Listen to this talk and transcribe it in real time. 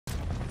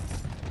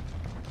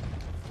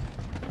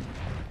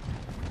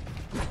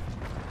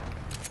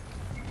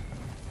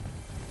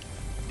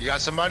You got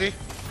somebody?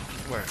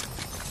 Where?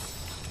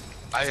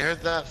 I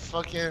heard that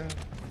fucking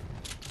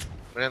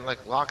when it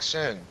like locks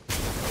in.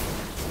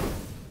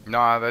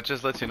 Nah, that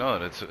just lets you know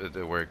that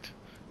it worked.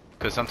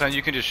 Cause sometimes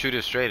you can just shoot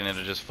it straight and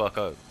it'll just fuck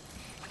up.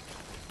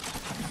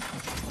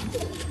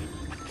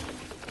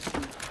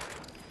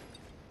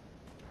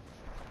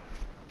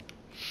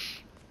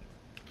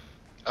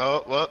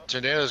 Oh well,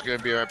 Tornado's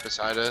gonna be right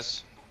beside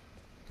us.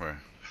 Where?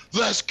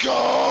 Let's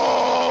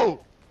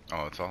go!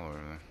 Oh, it's all over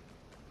there.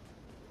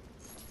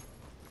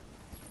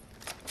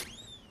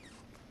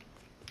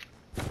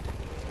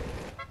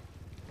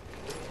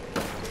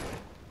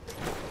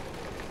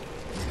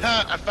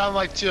 I found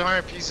like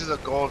 200 pieces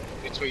of gold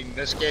between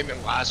this game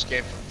and last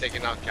game from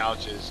taking out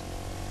couches.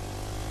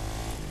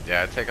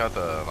 Yeah, take out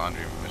the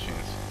laundry machines.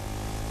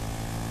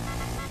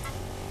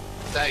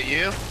 Is that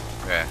you?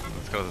 Yeah,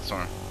 let's go to the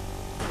storm.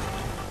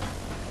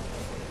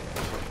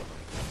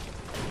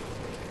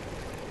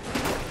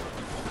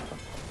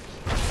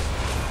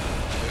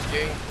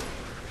 Looking.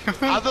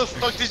 How the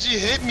fuck did you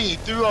hit me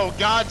through a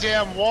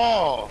goddamn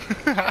wall?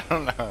 I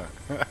don't know.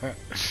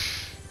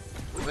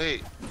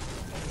 Wait.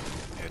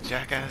 You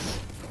jackass.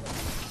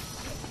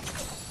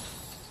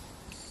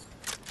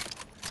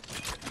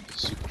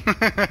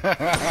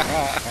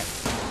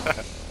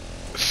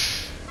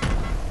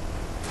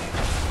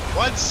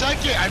 One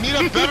second, I need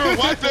a better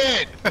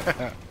weapon!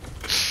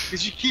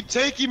 Cause you keep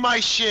taking my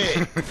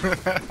shit!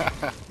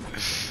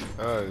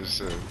 Oh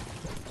shit.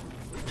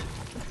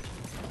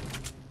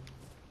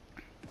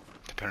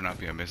 There better not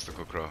be a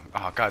mystical crow.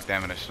 Oh god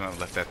damn it, I shouldn't have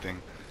left that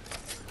thing.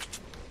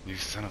 You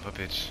son of a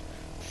bitch.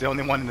 It's the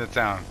only one in the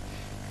town.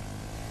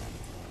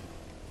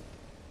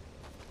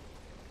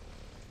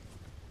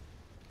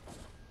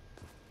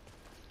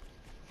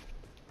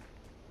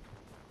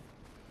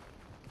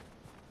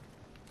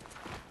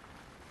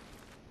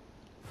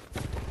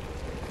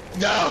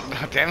 No!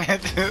 Oh, damn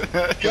it.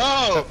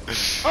 Go!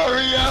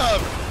 Hurry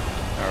up!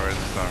 Oh, where's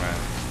the storm at?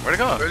 Where'd it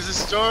go? Where's the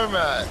storm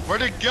at?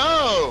 Where'd it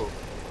go?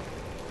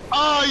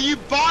 Oh, you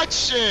bot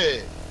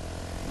shit!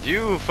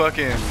 You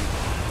fucking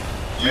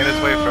made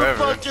us wait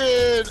forever.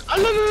 Fucking...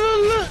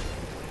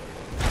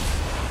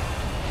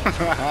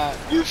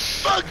 You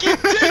fucking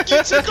dick!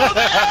 You took all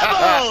the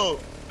ammo!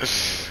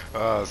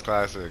 Oh, it's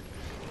classic.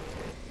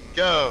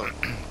 Go.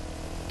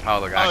 Oh,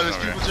 look, Oh, action there's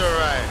over people here. to our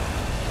right.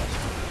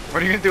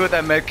 What are you gonna do with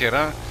that med kit,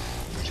 huh?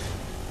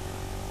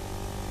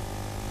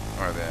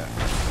 Where are they at?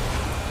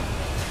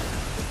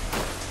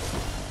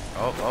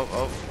 Oh, oh,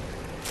 oh.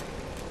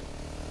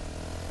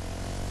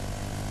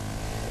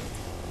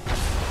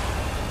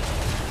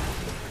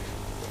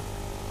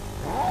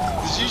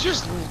 Did you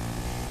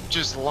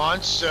just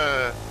launch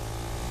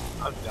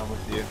I'm done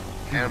with you.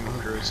 Animal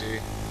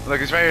cruisy.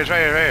 Look, it's right here, it's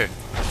right here, right here.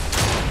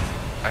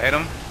 I hit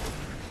him.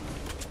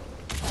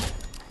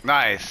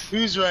 Nice.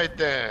 Who's right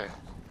there?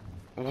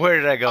 Where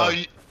did I go? Oh,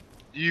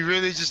 you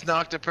really just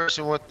knocked a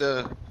person with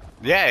the...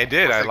 Yeah, I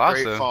did. I lost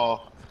great them.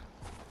 fall.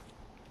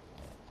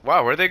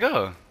 Wow, where'd they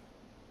go?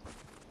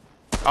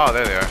 Oh,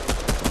 there they are.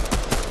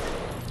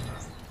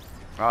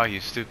 Oh, you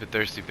stupid,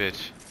 thirsty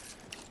bitch.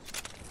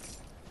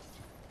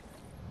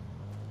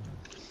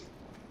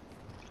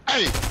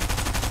 Hey!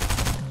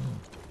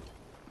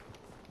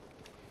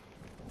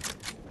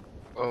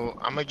 Oh,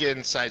 I'm gonna get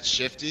inside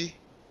Shifty.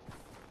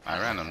 I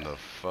ran them the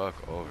fuck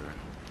over.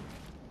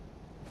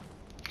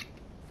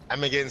 I'm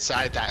gonna get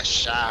inside that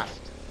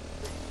shaft.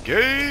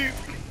 Game!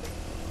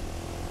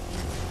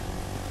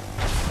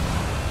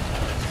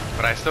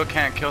 But I still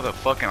can't kill the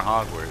fucking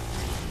Hogwarts.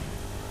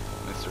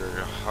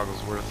 Mr.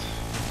 Hogglesworth.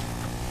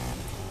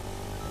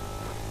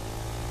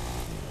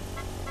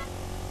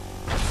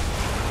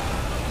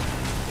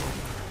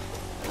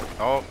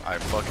 Oh, I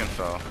fucking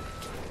fell.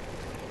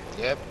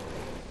 Yep.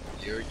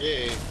 You're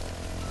gay.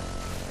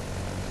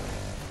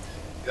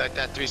 You like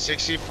that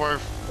 360 for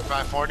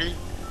 540?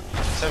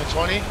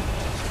 720?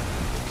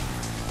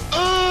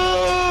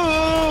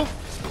 Oh!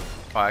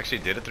 Oh, I actually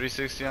did a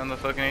 360 on the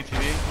fucking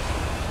ATV.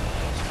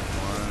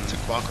 It's a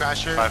quad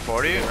crasher.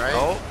 540? Get it right.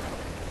 Oh.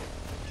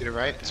 Get it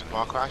right. It's a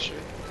quad crasher.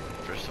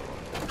 First of all.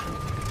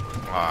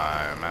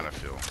 I'm out of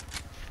fuel.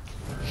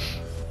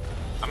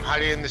 I'm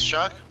hiding in this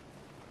truck.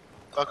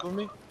 Fuck with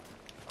me.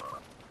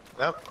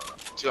 Nope.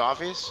 Too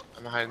obvious.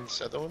 I'm hiding in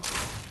this other one.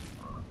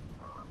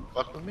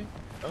 Fuck with me.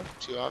 Nope.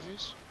 Too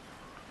obvious.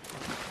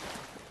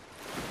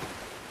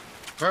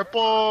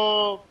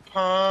 Purple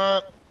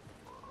pump.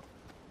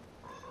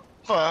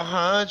 For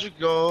 100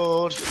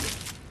 gold.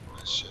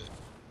 Oh, shit.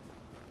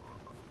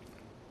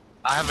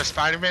 I have a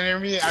Spider-Man near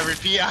me. I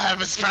repeat, I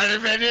have a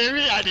Spider-Man near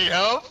me. I need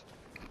help.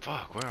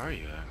 Fuck, where are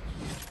you at?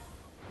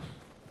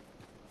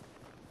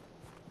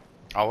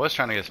 I was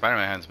trying to get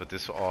Spider-Man hands, but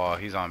this, oh,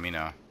 he's on me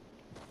now.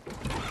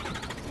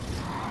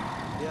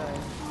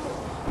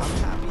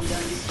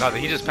 No,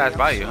 he just passed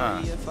by you,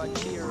 huh?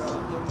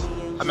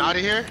 I'm out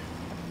of here?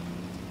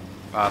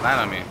 Land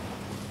on me.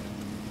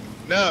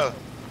 No.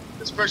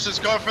 This person's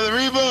going for the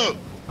reboot.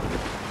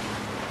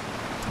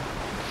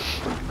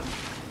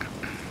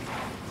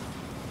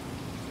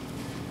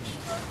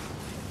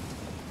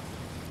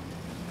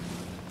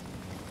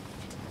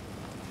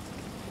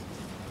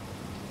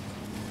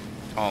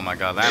 Oh my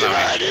god, land on me.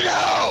 I need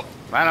help!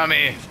 Land on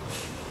me.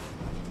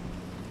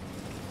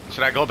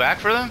 Should I go back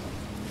for them?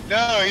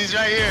 No, he's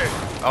right here.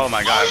 Oh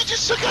my Oh, god. you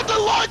just took out the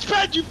launch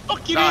pad, you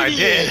fucking No, I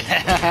idiot!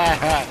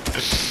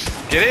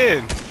 did. Get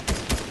in.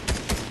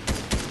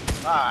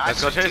 Ah, I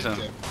Let's go should chase take him.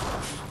 them.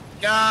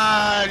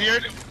 God,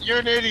 you're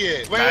an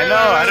idiot. Wait, I wait, know, wait,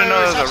 I didn't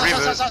know wait, there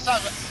was a stop, reboot. stop,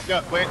 stop, stop.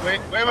 Yo, wait.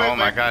 Oh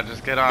my god,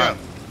 just get on.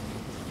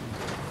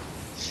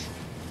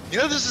 You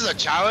know this is a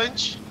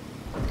challenge?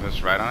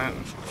 Just right on it.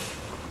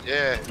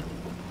 Yeah.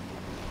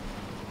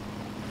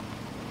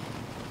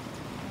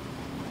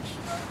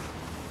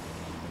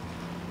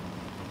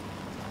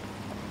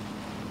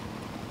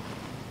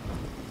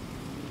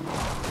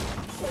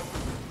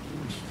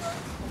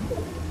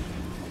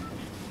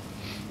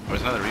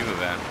 Where's another reboot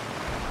van?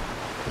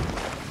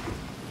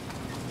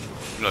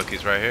 Look,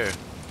 he's right here.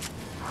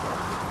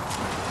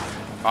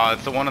 Oh,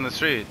 it's the one on the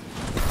street.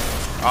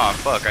 Oh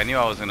fuck, I knew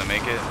I was gonna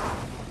make it.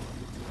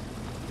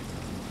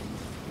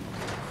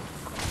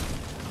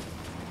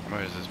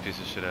 Where is this piece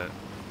of shit at?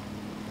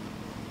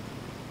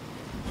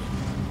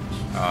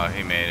 Oh,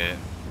 he made it.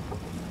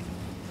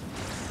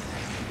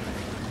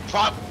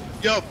 Prop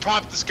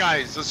this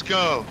guys. Let's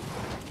go.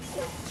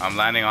 I'm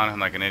landing on him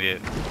like an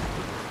idiot.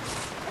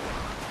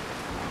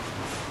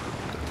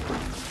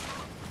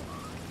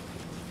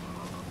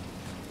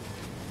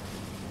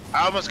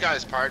 I almost got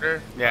his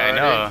partner. Yeah, already.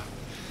 I know.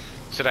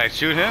 Should I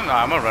shoot him? No,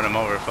 I'm gonna run him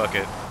over. Fuck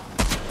it.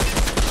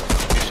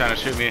 He's trying to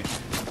shoot me.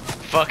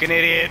 Fucking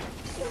idiot.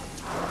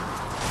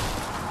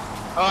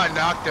 Oh, I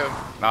knocked him.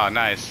 Oh,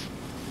 nice.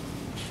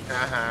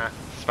 Uh-huh.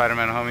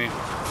 Spider-Man, homie.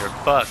 You're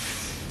fucked.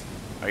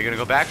 Are you gonna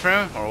go back for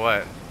him or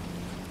what?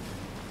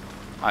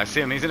 I see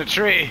him. He's in a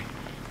tree.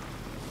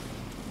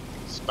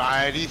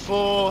 Spidey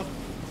fool.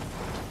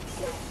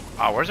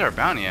 Oh, where's our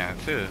bounty at,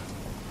 too?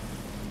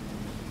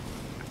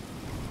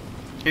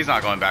 He's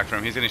not going back for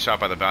him. He's getting shot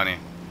by the bounty.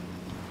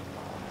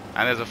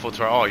 And there's a full to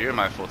the right. Oh, you're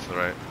my full to the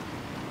right.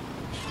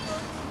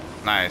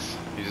 Nice.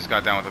 He just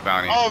got down with the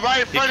bounty. Oh,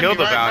 right in He front killed of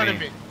me. the Right in bounty.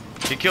 front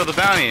of me. He killed the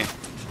bounty.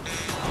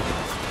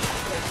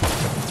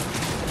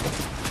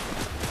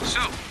 So,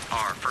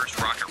 our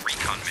first rocket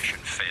recon mission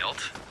failed.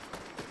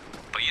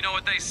 But you know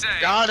what they say.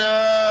 Got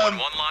When him.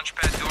 one launch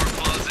pad door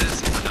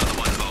closes, another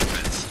one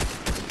opens.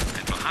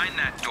 And behind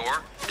that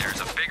door, there's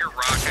a bigger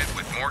rocket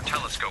with more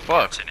telescope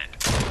parts in it.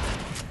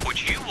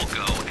 Which you will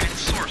go and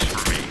source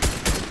for me.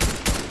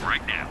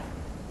 Right now.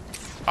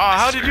 Oh,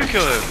 how did you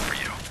kill him? For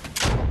you.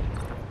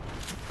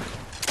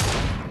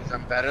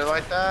 I'm better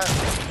like that.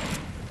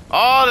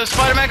 Oh, the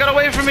Spider-Man got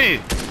away from me.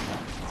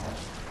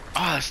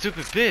 Oh, that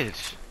stupid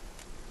bitch.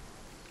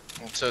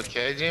 It's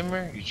okay,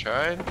 Gamer. You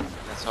tried.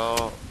 That's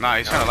all. Nah,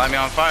 he's trying to light me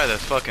on fire,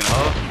 this fucking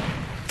hoe.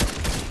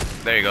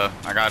 There you go.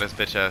 I got his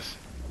bitch ass.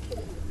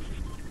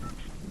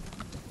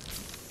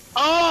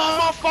 Oh,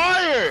 I'm on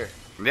fire.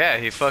 Yeah,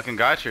 he fucking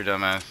got your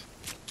dumbass.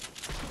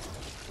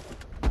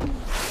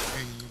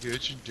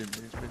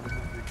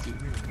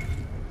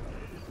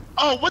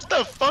 Oh, what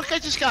the fuck? I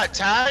just got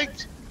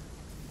tagged.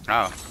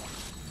 Oh.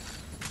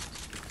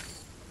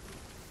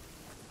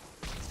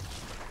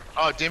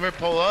 Oh, Dimmer,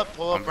 pull up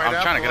I'm right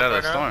now. trying to pull get out up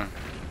of the right now.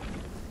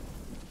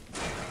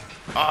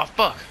 storm. Oh,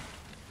 fuck.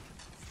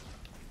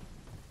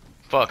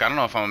 Fuck, I don't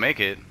know if I'm gonna make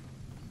it.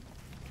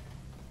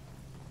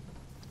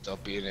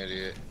 Don't be an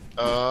idiot.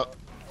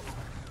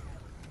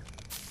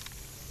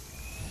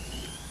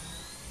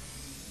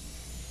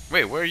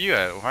 Wait, where are you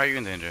at? Why are you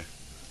in danger?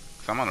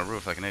 Cause I'm on the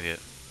roof like an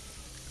idiot.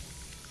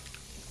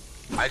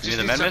 I You just need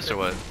the med mist or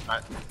what?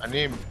 I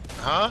need,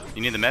 huh?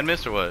 You need the med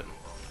mist or what?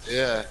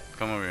 Yeah.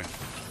 Come over here.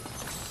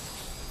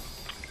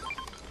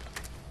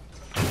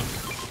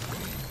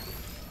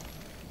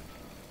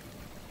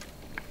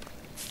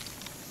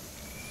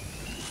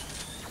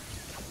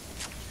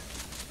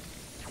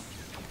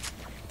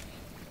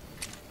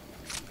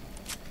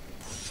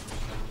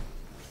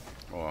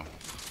 Oh,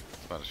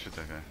 it's about to shoot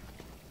that guy.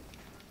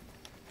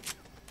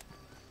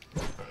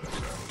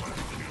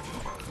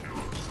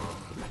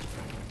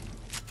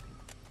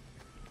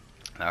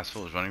 That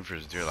fool is running for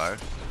his dear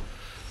life.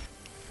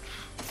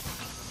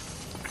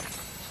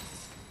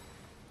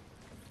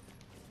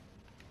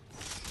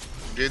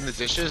 I'm doing the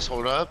dishes.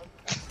 Hold up.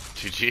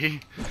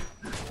 GG.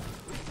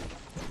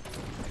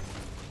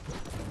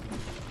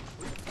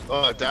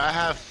 Oh, do I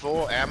have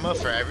full ammo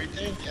for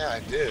everything? Yeah, I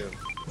do.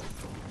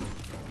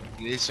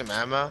 You need some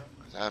ammo?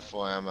 'Cause I have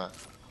full ammo.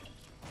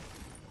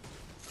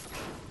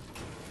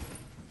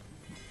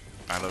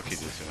 I low key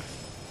do too.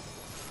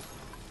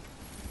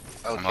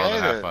 Okay I'm holding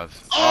half then. pods.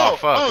 Oh,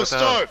 fuck, oh, what the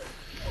hell? start.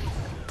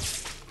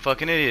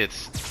 Fucking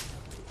idiots.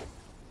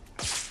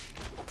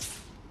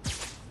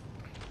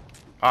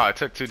 Oh, I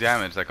took 2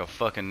 damage like a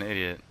fucking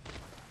idiot.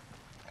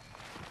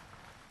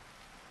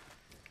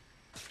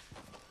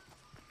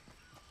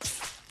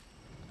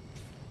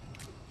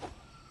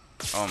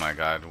 Oh my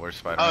god, where's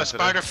Spider-Man? Oh, today?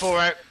 Spider full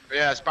right.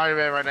 Yeah,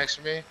 Spider-Man right next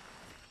to me.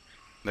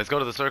 Let's go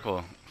to the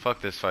circle. Fuck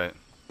this fight.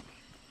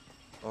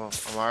 Oh,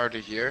 I'm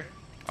already here.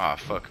 Ah,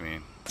 fuck me.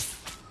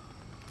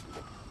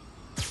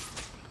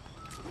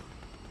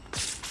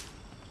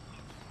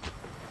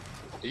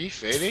 Are you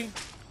fading?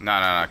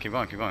 No. Keep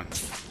going.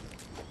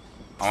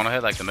 I want to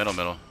hit like the middle. I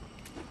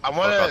Fuck all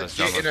want this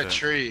to get in jungle a shit.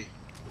 tree.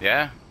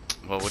 Yeah?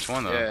 Well, which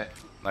one though? Yeah,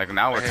 Like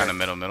now we're Right kind of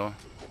here. middle.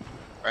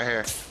 right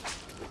here.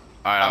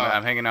 Alright, Oh.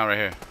 I'm hanging out right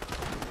here.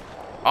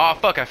 Oh,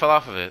 fuck, I fell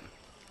off of it.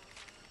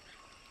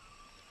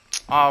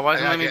 Oh, why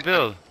doesn't it let me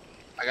build?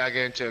 I gotta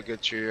get into a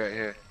good tree right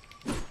here.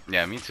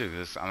 Yeah, me too.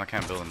 I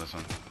can't build in this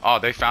one. Oh,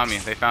 they found me.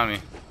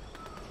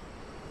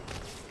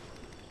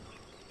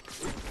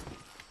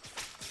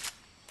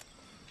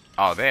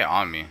 Oh, they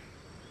on me.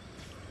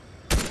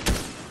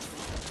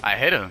 I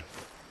hit him.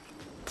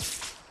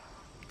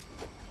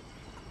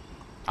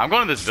 I'm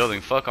going to this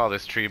building. Fuck all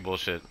this tree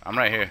bullshit. I'm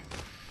right here.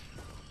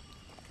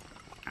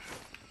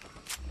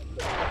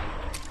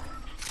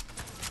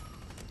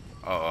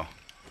 Uh-oh.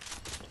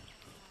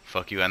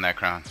 Fuck you and that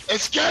crown.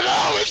 It's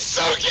ghetto! It's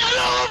so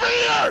ghetto over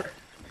here!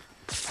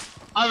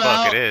 I'm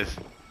out. Fuck, it is.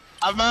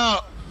 I'm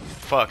out.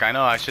 Fuck, I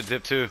know. I should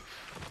dip too.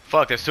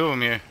 Fuck, there's two of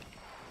them here.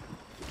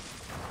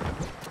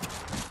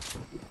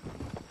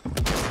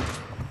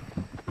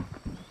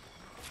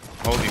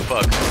 Holy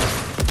fuck.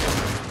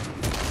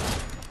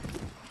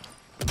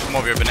 Come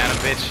over here, banana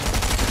bitch.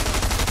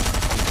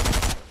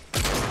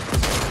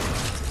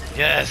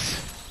 Yes.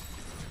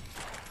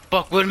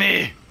 Fuck with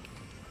me.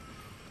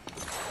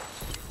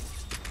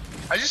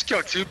 I just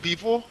killed 2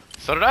 people.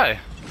 So did I.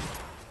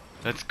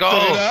 Let's go. So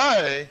did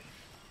I.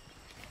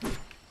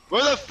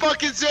 Where the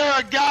fuck is there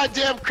a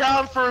goddamn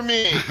crown for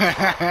me?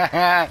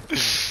 I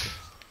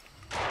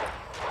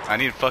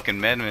need fucking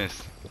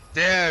Medmis.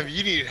 Damn,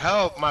 you need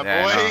help, my Yeah,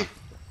 I boy. know.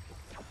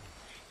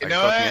 You Like,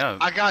 know fuck me what? up.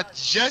 I got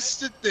just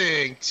the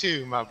thing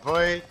too, my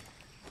boy.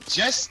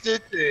 Just the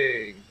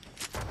thing.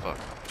 Fuck.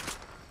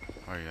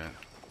 Where are you at?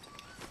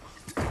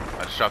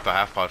 I just dropped the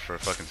half pot for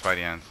fucking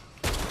Spidey hands.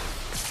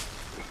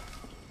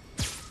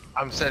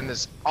 I'm setting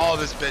all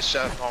this bitch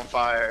up on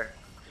fire.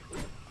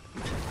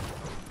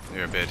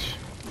 You're a bitch.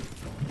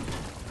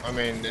 I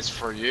mean, it's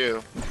for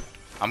you.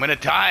 I'm gonna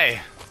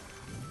die.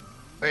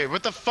 Wait,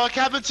 what the fuck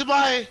happened to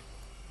my?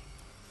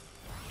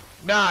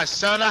 Nah,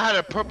 son, I had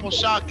a purple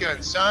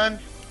shotgun, son.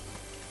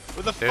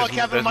 What the fuck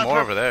happened to There's my more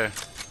over there.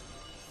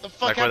 The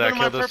fuck Like where happened I to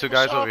my killed those two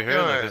purple guys over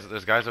here. Like shotgun?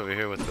 there's guys over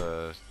here with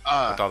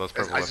all those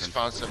purple I just weapons.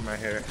 found some right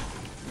here.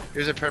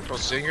 Here's a purple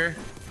singer.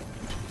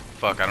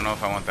 Fuck, I don't know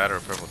if I want that or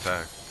a purple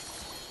tag.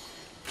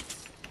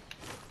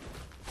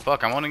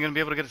 Fuck, I'm only gonna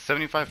be able to get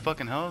 75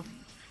 fucking health.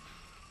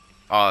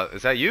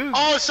 Is that you?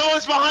 Oh,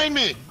 someone's behind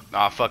me.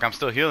 Aw, fuck, I'm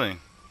still healing.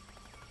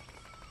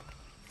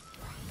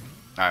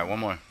 Alright, one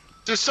more.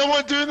 There's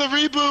someone doing the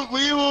reboot.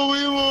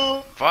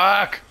 Weewoo.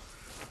 Fuck!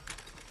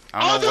 I Oh,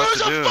 don't know there what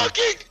was to do. a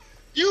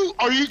fucking.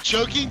 Are you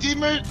joking,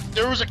 Deemer?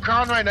 There was a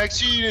crown right next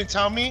to you. You didn't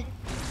tell me.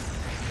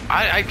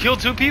 I killed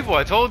 2 people,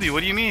 I told you.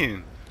 What do you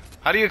mean?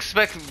 How do you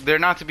expect there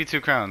not to be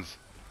 2 crowns?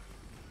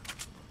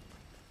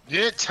 You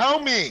didn't tell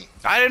me.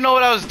 I didn't know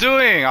what I was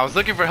doing. I was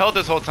looking for health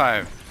this whole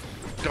time.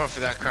 Going for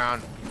that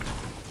crown.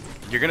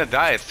 You're gonna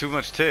die. It's too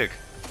much tick.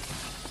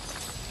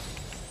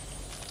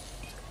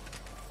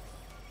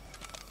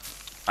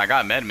 I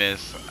got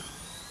Medmis.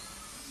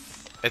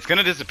 It's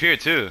gonna disappear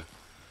too.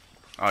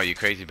 Oh, you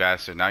crazy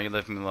bastard. Now you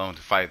left me alone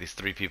to fight these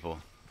 3 people.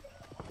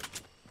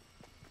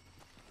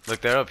 Look,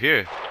 they're up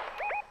here.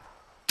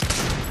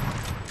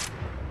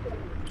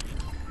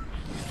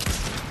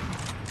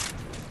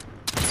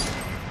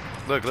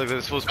 Look,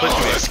 this fool's pushing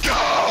me. Let's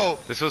go.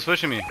 This fool's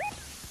pushing me.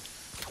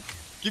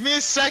 Give me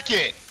a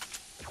second.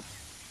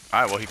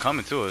 Alright, well, he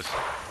coming to us.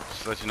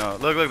 Just to let you know.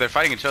 Look, they're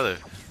fighting each other.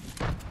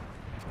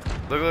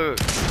 Look.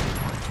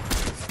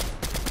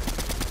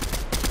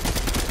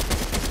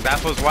 That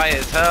fool's white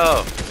as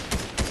hell.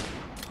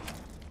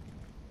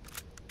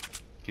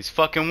 He's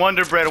fucking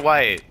Wonder Bread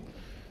white.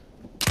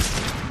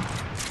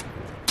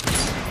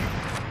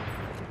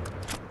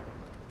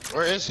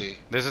 Where is he?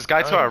 There's this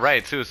guy to our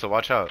right too, so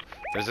watch out.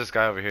 There's this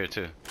guy over here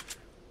too.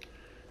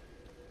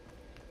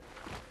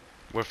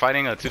 We're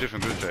fighting 2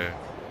 different groups right here.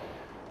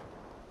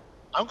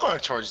 I'm going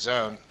towards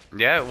zone.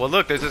 Yeah, well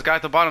look, there's this guy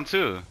at the bottom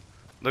too.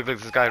 Look,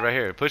 this guy right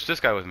here. Push this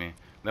guy with me.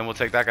 Then we'll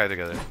take that guy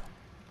together.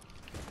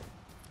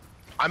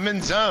 I'm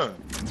in zone.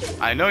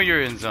 I know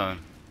you're in zone.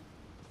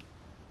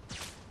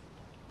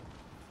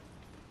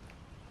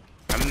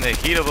 I'm in the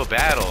heat of a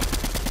battle.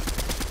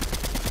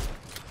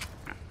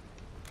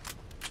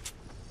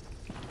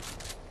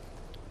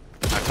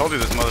 I told you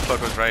this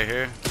motherfucker was right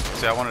here.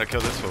 See, I wanted to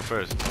kill this fool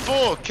first.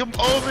 Fool, come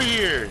over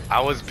here.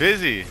 I was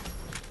busy.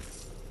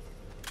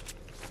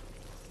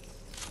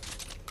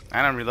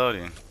 And I'm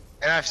reloading.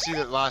 And I see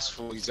that last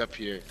fool. He's up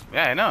here.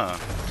 Yeah, I know.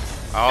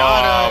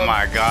 Got Oh him.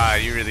 my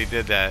god, you really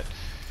did that.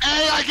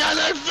 Hey, I got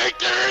that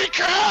victory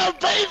crown,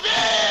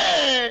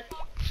 baby!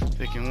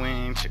 Chicken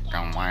wing,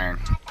 chicken wing.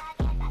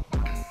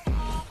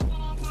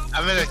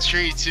 I'm in a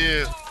tree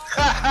too.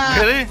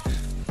 Really?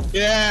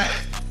 Yeah.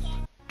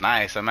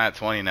 Nice, I'm at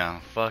 20 now.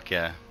 Fuck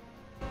yeah.